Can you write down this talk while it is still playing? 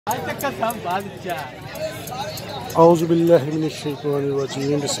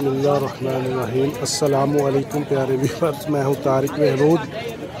औज़ुबिल्लाहिमिनश्शैतानिर्रजीम बिस्मिल्लाहिर्रहमानिर्रहीम। अस्सलामु अलैकुम प्यारे व्यूअर्स, मैं हूँ तारिक महमूद।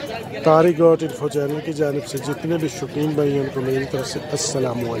 तारिक गोट इन्फो चैनल की जानिब से जितने भी शौकीन भाई हैं उनको मेरी तरफ से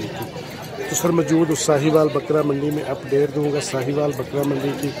अस्सलामु अलैकुम। तो सर मौजूद उस साहिवाल बकरा मंडी में अपडेट दूँगा। साहिवाल बकरा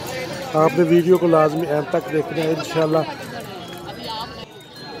मंडी की आपने वीडियो को लाजमी एंड तक देखना है। इंशाल्लाह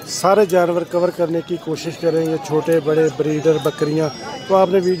सारे जानवर कवर करने की कोशिश करेंगे, छोटे बड़े ब्रीडर बकरियां। तो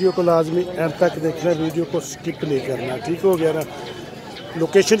आपने वीडियो को लाजमी एंड तक देखना है, वीडियो को स्किप नहीं करना। ठीक हो गया ना।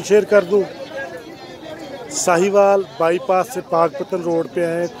 लोकेशन शेयर कर दूं। साहिवाल बाईपास से पाकपतन रोड पे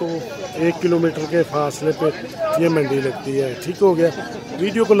आए तो 1 किलोमीटर के फासले पे ये मंडी लगती है। ठीक हो गया।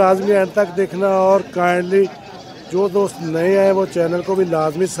 वीडियो को लाजमी एंड तक देखना और काइंडली जो दोस्त नए आए वो चैनल को भी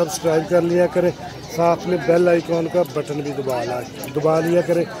लाजमी सब्सक्राइब कर लिया करें, साथ में बेल आइकॉन का बटन भी दबा लिया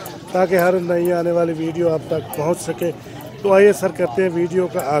करें ताकि हर नई आने वाली वीडियो आप तक पहुंच सके। तो आइए सर करते हैं वीडियो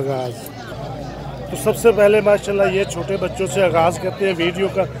का आगाज़। तो सबसे पहले माशाल्लाह ये छोटे बच्चों से आगाज़ करते हैं वीडियो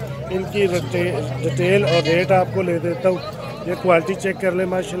का। इनकी डिटेल और रेट आपको ले देता हूँ। ये क्वालिटी चेक कर ले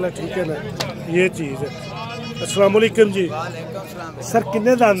माशाल्लाह। ठीक है ना, ये चीज़ है। अस्सलाम वालेकुम जी। सर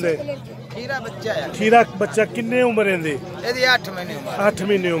किन्ने दांद है? खीरा बच्चा किन्ने उम्र है? 8 महीने उम्र। 8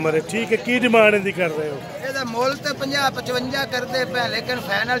 महीने उम्र है। ठीक है। की डिमांड इनकी कर रहे हो? मोल तो 50-55 करते पे, लेकिन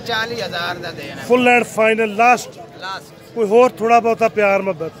फाइनल 40,000 का देना। फुल एंड फाइनल लास्ट कोई और थोड़ा बहुत प्यार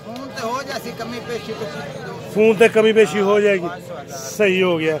मोहब्बत फोन ते हो जासी कमी पेशी, फोन ते कमी पेशी हो जाएगी। सही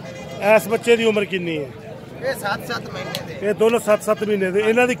हो गया। इस बच्चे की उम्र कितनी है? ये 7-7 महीने दे। ये दोनों 7-7 महीने दे।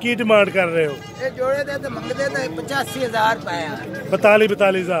 इन्हां दी की डिमांड कर रहे हो? ये जोड़े दे तो मंगदे तो 85,000 रुपए।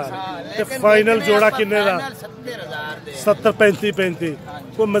 42,000 ते फाइनल जोड़ा किन्ने दा? 70-35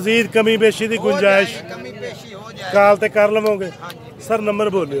 कोई मजीद कमी पेशी की गुंजाइश काल ते कर लवोगे? सर नंबर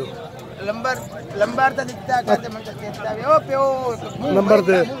बोलियो। नंबर तो दिखता है, ओ प्यो नंबर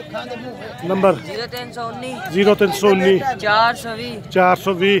दे। नंबर 0319 420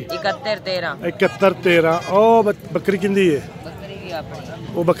 7113। ओ बकरी किंदी है?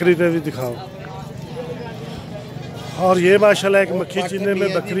 वो बकरी ते भी दिखाओ। और ये माशाल्लाह एक मक्खी चीने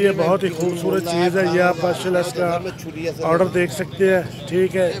में बकरी है, बहुत ही खूबसूरत चीज़ है। ये आप माशाल्लाह इसका ऑर्डर देख सकते हैं।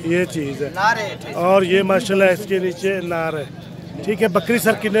 ठीक है, ये चीज़ है। और ये माशाल्लाह इसके नीचे नार है। ठीक है। बकरी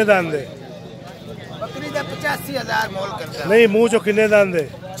सर किन्ने दांद है? बकरी का 85,000 मोल करता है। नहीं, मुँह जो किन्ने दांद है?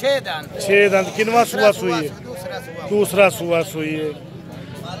 6 दांद। किनवा सुआ सुई है? दूसरा सुआ सुई है।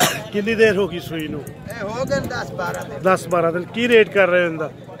 कितनी देर होगी सुई नू? हो गए 10-12 दिन। की रेट कर रहे हो?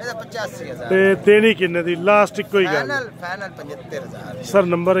 85,000 देनी किन्ने दी? लास्ट एक कोई गल? फाइनल 75,000। सर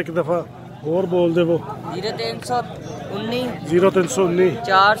नंबर एक दफा और बोल दे। वो 0319 420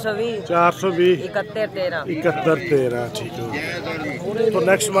 7113। ठीक है। तो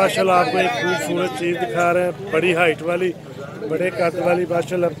नेक्स्ट माशाल्लाह आपको एक खूबसूरत चीज़ दिखा रहे हैं, बड़ी हाइट वाली, बड़े कद वाली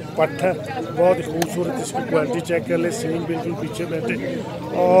माशाल्लाह पट्ट है, बहुत ही खूबसूरत। इसकी क्वालिटी चेक कर ले। सींग बिल्कुल पीछे बैठे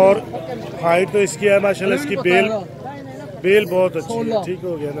और हाइट तो इसकी है माशाल्लाह। इसकी बेल बहुत अच्छी है। ठीक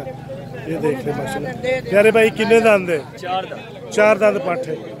हो गया ना। ये देख ले माशाल्लाह। प्यारे भाई किन्ने दांद है? 4 दांद पट्ट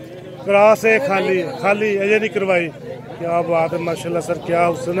है। क्रॉस है? खाली अजय नहीं करवाई। क्या बात है माशाल्लाह। सर क्या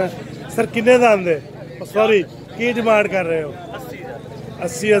हुस्न है। सर किन्ने दांद है? सॉरी, की डिमांड कर रहे हो?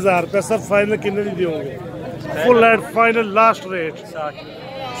 80,000 रुपये। सर फाइनल किन्ने दी दोगे? Full and final last rate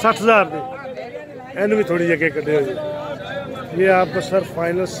 60,000 दी। इन भी थोड़ी जगह कटे हो। ये आपको सर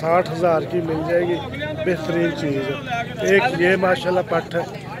फाइनल 60,000 की मिल जाएगी। बेहतरीन चीज़ है। एक ये माशाल्लाह पट्ट है।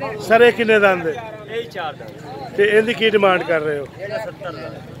 सर एक किन्ने दांद है? 4 दांद। ते इनकी की डिमांड कर रहे हो?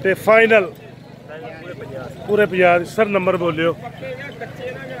 70,000 ते फाइनल पूरे 50। सर नंबर बोलियो।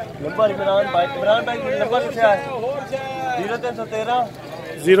 नंबर इमरान भाई नंबर कितना है? 0313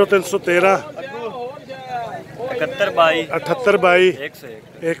 7822 101।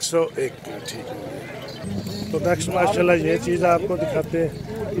 ठीक है। तो नेक्स्ट माशाल्लाह ये चीज़ आपको दिखाते हैं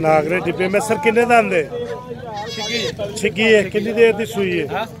नागरे डिब्बे में। सर किन्ने दांद है? छिगी है। कितनी देर की सुई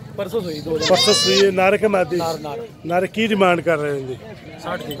है? परसों सुई है। नारे के मादी नारे की डिमांड कर रहे हैं?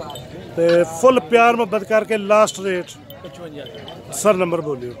 60 ते फुल प्यार मोहब्बत करके लास्ट रेट 55। सर नंबर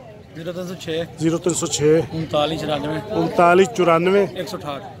बोलियो। 0306 3994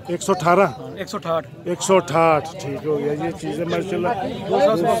 118। ठीक हो गया। ये चीज़ है माशाल्लाह।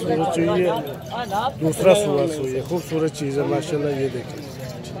 दूसरा सुआ सुई है। खूबसूरत चीज़ है माशाल्लाह। ये देखें।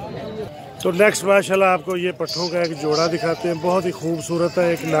 तो नेक्स्ट माशाल्लाह आपको ये पट्ठों का एक जोड़ा दिखाते हैं, बहुत ही खूबसूरत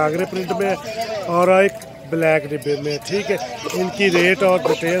है। एक नागरे प्रिंट में और एक ब्लैक डिब्बे में। ठीक है। इनकी रेट और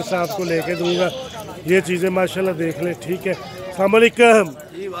डिटेल्स आपको लेके दूंगा। ये चीज़ें माशाल्लाह देख लें। ठीक है। अस्सलाम वालेकुम।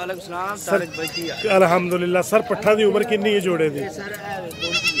 अल्हम्दुलिल्लाह। सर पट्ठा की उम्र कितनी है जोड़े की?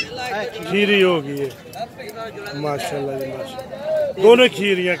 खीरी होगी है माशाल्लाह जी माशाल्लाह। दोनों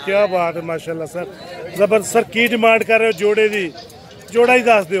खीरियां, क्या बात है माशाल्लाह सर, जबरदस्त। सर की डिमांड कर रहे हो जोड़े दी? जोड़ा ही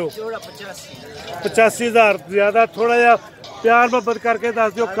दस दो। 85,000 ज्यादा थोड़ा जा प्यार मोहब्बत करके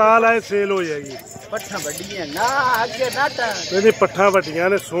दस दो, काल आए सेल हो जाएगी। पट्ठा बड़ियां ना आगे नाटा नहीं पट्ठा बटियां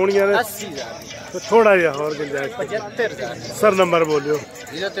ने सोनिया ने, 80,000 तो थोड़ा जा और गुंजाइश। 75,000 सर नंबर बोलियो।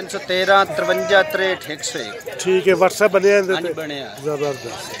 0313 53 63 101। ठीक है, व्हाट्सएप बने हैं बने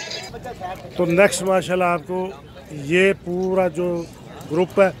जबरदस्त। तो नेक्स्ट माशाल्लाह आपको ये पूरा जो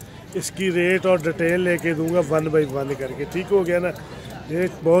ग्रुप है इसकी रेट और डिटेल लेके दूंगा 1 बाई 1 करके, ठीक हो गया ना। ये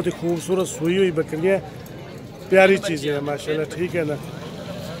बहुत ही खूबसूरत सुई हुई बकरियाँ, प्यारी चीज़ें हैं माशाल्लाह, ठीक है ना।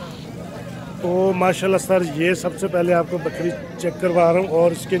 तो माशाल्लाह सर ये सबसे पहले आपको बकरी चेक करवा रहा हूँ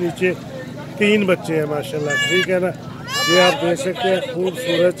और इसके नीचे 3 बच्चे हैं माशाल्लाह, ठीक है ना। ये आप देख सकते हैं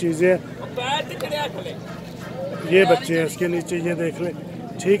खूबसूरत चीज़ें, ये बच्चे हैं इसके नीचे, ये देख लें,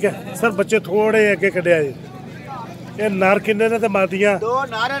 ठीक है सर। बच्चे थोड़े आगे कढ़े आए। ये नार किन्ने ने ते मादियां? 2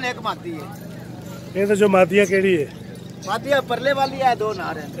 नार हैं, 1 मादी है। ये तो जो मादियां केड़ी है? मादियां परले वाली है, 2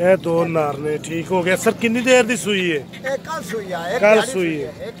 नार हैं। ये 2 नार ने, ठीक हो गया सर। कितनी देर दी सुई है? कल सुई है, कल सुई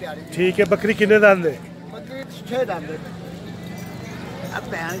है, ठीक है। बकरी किन्ने दांद है? बकरी 6 दांद है। अब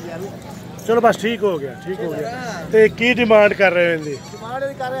बहन यार चलो बस ठीक हो गया, ठीक हो गया। तो की डिमांड कर रहे हो इनकी? डिमांड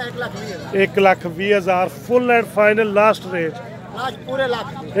कर रहे हैं 1,20,000। 1,20,000 full and final last rate, last पूरे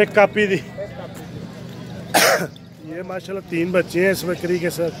लाख एक कापी दी। ये माशाल्लाह 3 बच्चे हैं इस बकरी के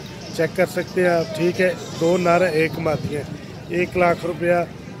सर, चेक कर सकते हैं आप, ठीक है। 2 नार 1 मादी है, 1 लाख रुपया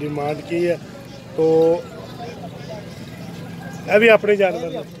डिमांड की है। तो अभी अपनी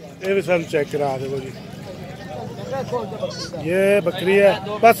जानवर ये भी सर चेक करा दो जी। ये बकरी है,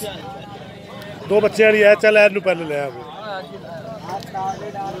 बस 2 बच्चे वाली है, चल ऐनू पहले ले आओ।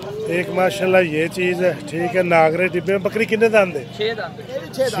 एक माशाल्लाह ये चीज़ है, ठीक है। नागरे डिब्बे में बकरी कितने दांद है? 6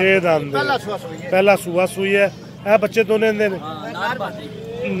 दांद। पहला सुआ सुई है। बच्चे दोनों ने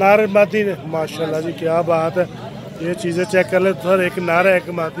नार मादी ने, माशाल्लाह जी क्या बात है। ये चीज़ें चेक कर ले सर, एक नार है 1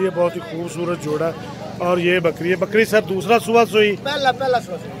 मादी है, बहुत ही खूबसूरत जोड़ा। और ये बकरी है, बकरी सर दूसरा सुआ सुई? पहला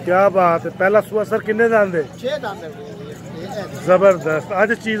सुआ। क्या बात है, पहला सुआ सर कितने दांद है? 6 दांद। जबरदस्त।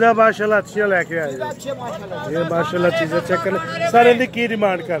 आज चीज़ा माशाल्लाह अच्छी लेके आए, ये माशाल्लाह चीज़ें चेक कर ले सर। इनकी की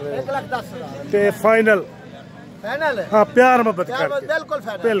डिमांड कर रहे हैं? 1,10,000 ते फाइनल? हाँ प्यार मोहब्बत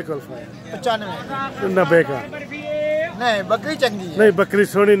करके बिल्कुल 95। 90 का नहीं, बकरी चंगी है। नहीं बकरी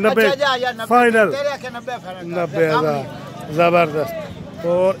सोनी 90 फाइनल 90,000 जबरदस्त।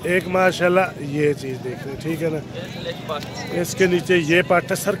 और एक माशाल्लाह ये चीज़ देख रहे, ठीक है ना। इसके नीचे ये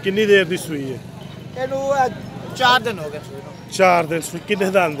पाठ है सर, कितनी देर की सुई है? 4 दिन हो गए। 4 दिन सुई। कितने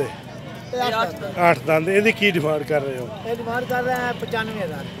दांद है? 8 दांद। इहदी की डिमांड कर रहे हो? डिमांड कर रहे हैं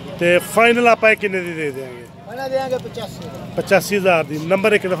 95,000। ते फाइनल आप कितने दी दे देंगे? 85,000 दी।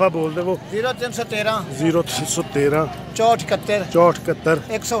 नंबर एक दफा बोल दे वो। 0313 64 71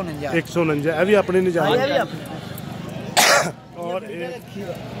 149। अभी अपनी नहीं जानी। और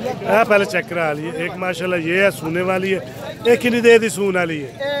पहले चेक करा लिए। एक माशाल्लाह ये है सूने वाली है, एक कितनी देर दी सून वाली है?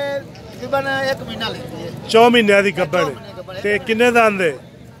 1 महीना लेती है। 4 महीने दी गब्बड़ ते किन्ने दांद है?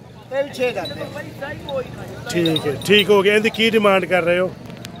 6 दांद। ठीक है, ठीक हो गया। इनकी की डिमांड कर रहे हो?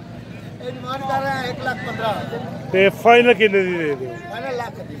 डिमांड कर रहे हैं 1,15,000 ते फाइनल किन्ने दी दे दो?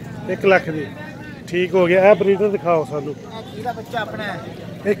 1 लाख दी। ठीक हो गया। ब्रीडर दिखाओ सानू। खीरा बच्चा अपना है।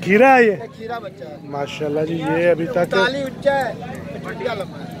 एक खीरा है ये? खीरा बच्चा है माशाल्लाह जी। ये अभी तक 39 ऊंचा है, 55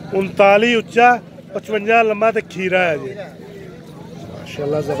 लंबा है। 39 ऊंचा 55 लंबा ते खीरा है जी।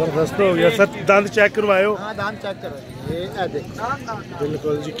 माशाल्लाह जबरदस्त हो गया सर। दांत चेक करवाओ? हाँ दांत चेक करो, ये देखो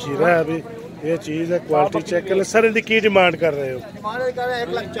बिल्कुल जी खीरा है। अभी ये चीज़ है, क्वालिटी चेक कर ले सर। इनकी की डिमांड कर रहे हो? डिमांड कर रहे हैं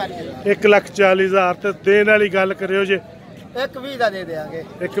 1,40,000। 1,40,000 ते देने वाली गल करियो जी। 1,20,000 का दे देंगे।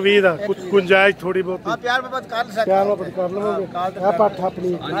 1,20,000 का कुछ गुंजाइश थोड़ी बहुत? हाँ प्यार मोहब्बत कर सकते। प्यार मोहब्बत कर लवोगे? पठ अपनी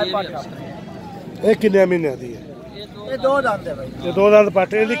ये कितने महीने दी है? ये 2 दांत है भाई। ये 2 दांत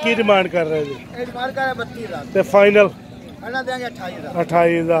पठ। इनकी की डिमांड कर रहे हो जी? डिमांड कर रहे हैं 32,000 ते फाइनल? देंगे 28,000।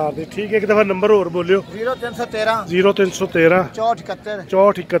 28,000 ठीक है। एक दफा नंबर और बोलियो। 0313 64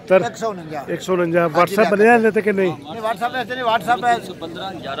 71 149 व्हाट्सएप बनया लेते कि नहीं? व्हाट्सएप ऐसे नहीं, व्हाट्सएप है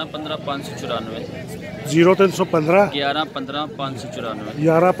 15 11 15 594 0315 11 15 594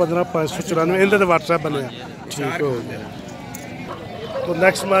 11 15 594 इनके व्हाट्सएप बनया। ठीक हो गया। तो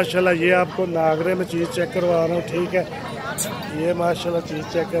नेक्स्ट माशाल्लाह ये आपको नागरे में चीज़ चेक करवा रहा हूँ, ठीक है। ये माशाल्लाह चीज़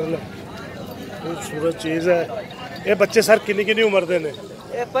चेक कर ले, खूबसूरत चीज़ है। ये बच्चे सर किन्नी किन्नी उम्र दे ने?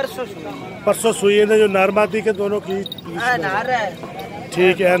 परसों सुई ने जो नार मादी के दोनों की? नार है।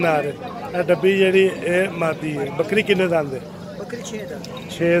 ठीक है नार है। डब्बी जी मादी है। बकरी किन्ने दांद है? बकरी 6 दंद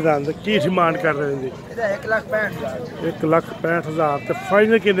 6 दंद की डिमांड कर रहे हैं जी? 1,65,000 तो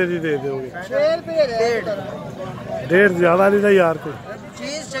फाइनल कितने दी दे दोगे? 1.5 ज्यादा नहीं था यार कोई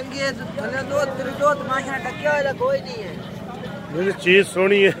चीज चंगी है दो तमाशा टकिया वाला कोई नहीं है। मेरी चीज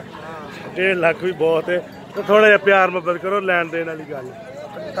सोहनी है 1.5 लाख भी बहुत है तो थोड़ा जिहा प्यार मुहब्बत करो लैन देन वाली गल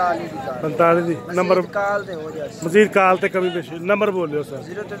 45 दी नंबर मजीद काल ते कमी पेशी नंबर बोलियो सर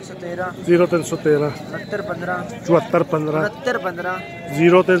 0313 0313 7415 0313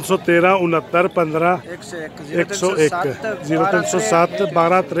 6915 101 0307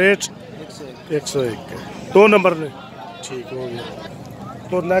 1263 101 2 नंबर ने ठीक हो गया।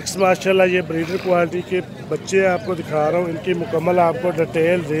 तो नेक्स्ट माशाल्लाह ये ब्रीडर क्वालिटी के बच्चे आपको दिखा रहा हूँ, इनकी मुकम्मल आपको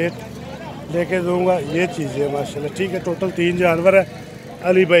डिटेल रेट लेके दूंगा। ये चीज़ें माशाल्लाह ठीक है। टोटल 3 जानवर है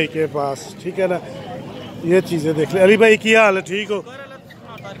अली भाई के पास, ठीक है ना। ये चीज़ें देख ले अली भाई की हाल है? ठीक हो?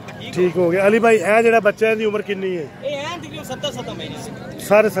 ठीक हो गया। अली भाई ए जरा बच्चा है उम्र कितनी है?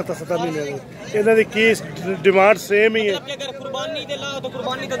 7.5 महीने इन्हों की डिमांड सेम ही है?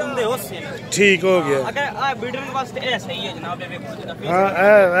 ठीक हो गया। हाँ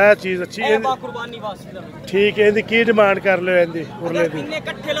ए चीज़ अच्छी है ठीक है। इनकी की डिमांड कर लो इनकी उरले दी?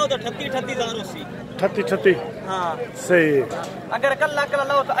 38 हाँ सही है। अगर कल्ला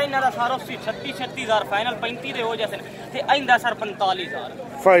लो तो इन्ना दा सारा 36,000 फाइनल 35 दे हो जैसे ते इंदा सर 45,000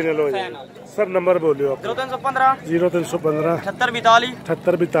 फाइनल हो जाए। सर नंबर बोलियो आप? 0315 0315 7842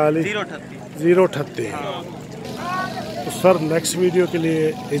 7842 038। तो सर नेक्स्ट वीडियो के लिए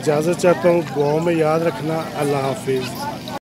इजाज़त चाहता हूँ। दुआओं में याद रखना। अल्लाह हाफिज़।